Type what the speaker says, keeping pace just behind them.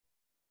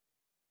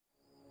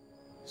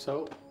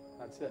So,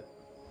 that's it.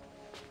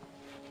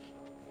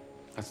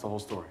 That's the whole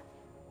story.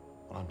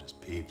 Well, I'm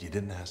just peeved you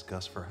didn't ask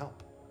us for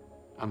help.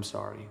 I'm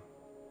sorry.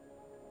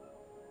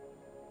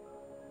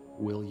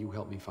 Will you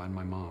help me find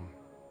my mom?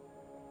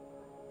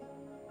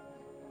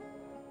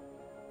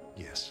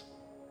 Yes.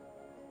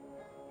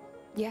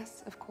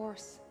 Yes, of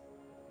course.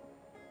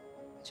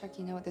 Chuck,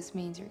 you know what this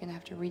means. You're gonna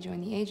have to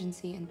rejoin the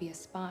agency and be a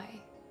spy.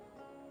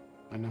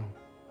 I know.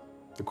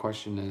 The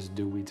question is,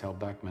 do we tell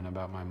Beckman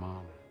about my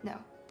mom? No,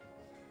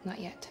 not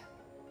yet.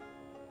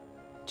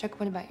 Chuck,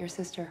 what about your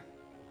sister?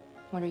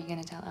 What are you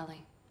gonna tell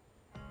Ellie?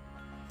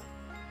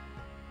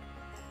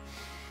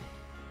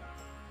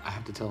 I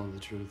have to tell her the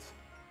truth.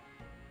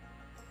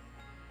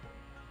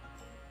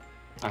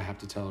 I have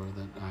to tell her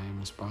that I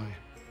am a spy.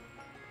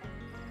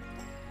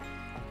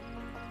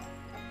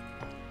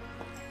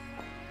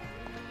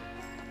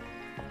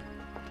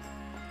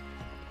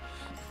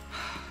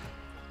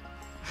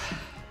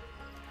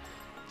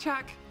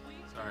 Chuck.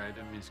 Sorry, I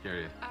didn't mean to scare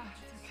you. It's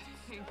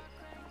okay.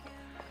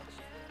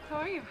 How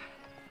are you?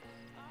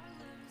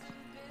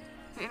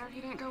 The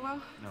interview didn't go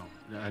well?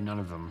 No, none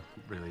of them,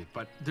 really.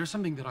 But there's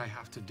something that I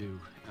have to do,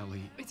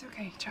 Ellie. It's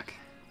okay, Chuck.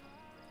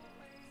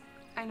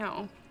 I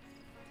know.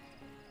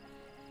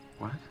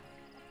 What?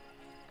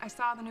 I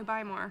saw the new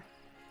Buy More.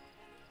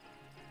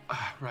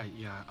 Right,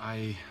 yeah,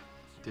 I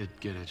did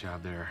get a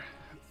job there.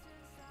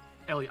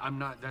 Ellie,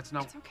 that's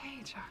not... It's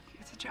okay, Chuck.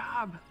 It's a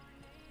job.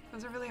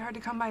 Those are really hard to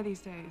come by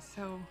these days,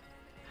 so...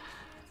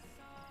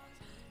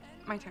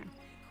 My turn.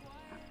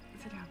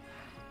 Sit down.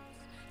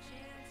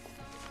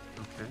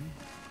 Okay.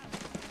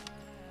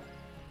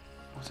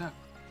 What's that?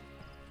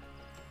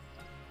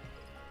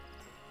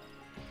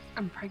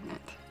 I'm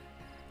pregnant.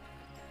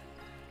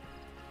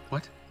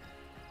 What?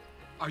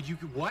 Are you...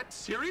 What?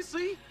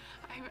 Seriously?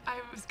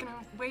 I was gonna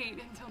wait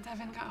until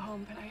Devin got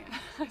home, but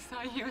I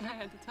saw you and I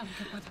had to tell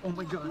him about Oh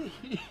my God.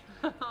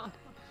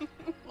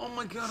 Oh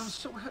my God, I'm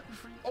so happy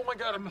for you. Oh my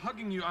God, I'm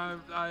hugging you.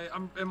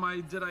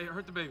 Did I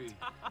hurt the baby?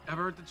 Have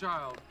I hurt the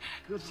child?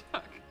 Good.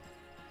 Chuck.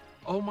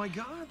 Oh my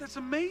God, that's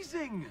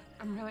amazing.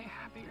 I'm really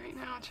happy right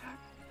now, Chuck.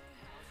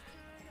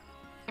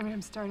 I mean,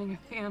 I'm starting a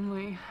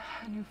family,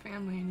 a new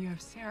family, and you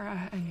have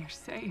Sarah, and you're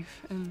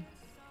safe, and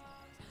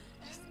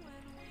just,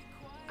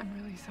 I'm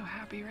really so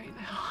happy right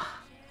now.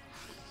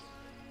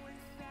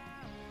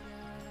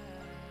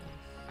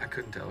 I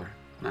couldn't tell her,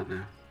 not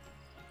now.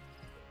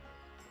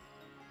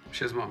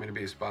 She doesn't want me to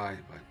be a spy,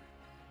 but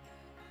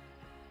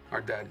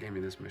our dad gave me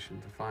this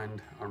mission to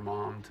find our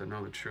mom, to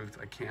know the truth.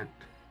 I can't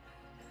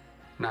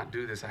not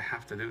do this. I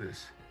have to do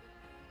this.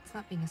 It's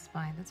not being a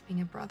spy, that's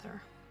being a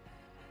brother.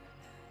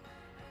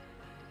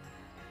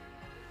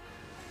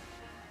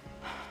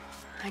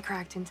 I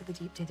cracked into the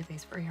deep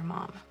database for your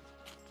mom.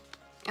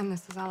 And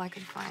this is all I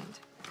could find.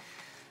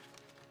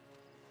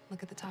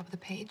 Look at the top of the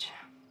page.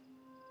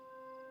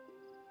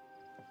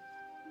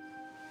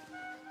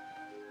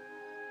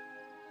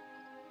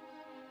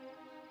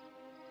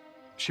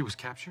 She was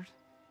captured?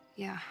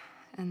 Yeah,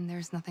 and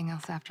there's nothing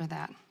else after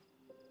that.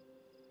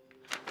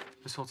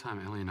 This whole time,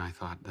 Ellie and I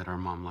thought that our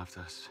mom left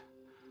us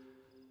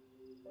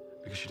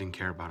because she didn't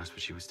care about us,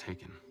 but she was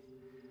taken.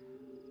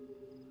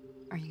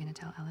 Are you gonna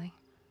tell Ellie?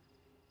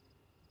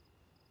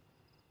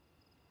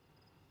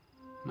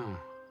 No.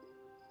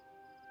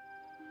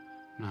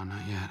 No,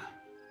 not yet.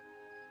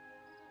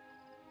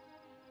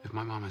 If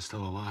my mom is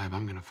still alive,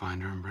 I'm gonna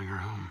find her and bring her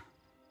home.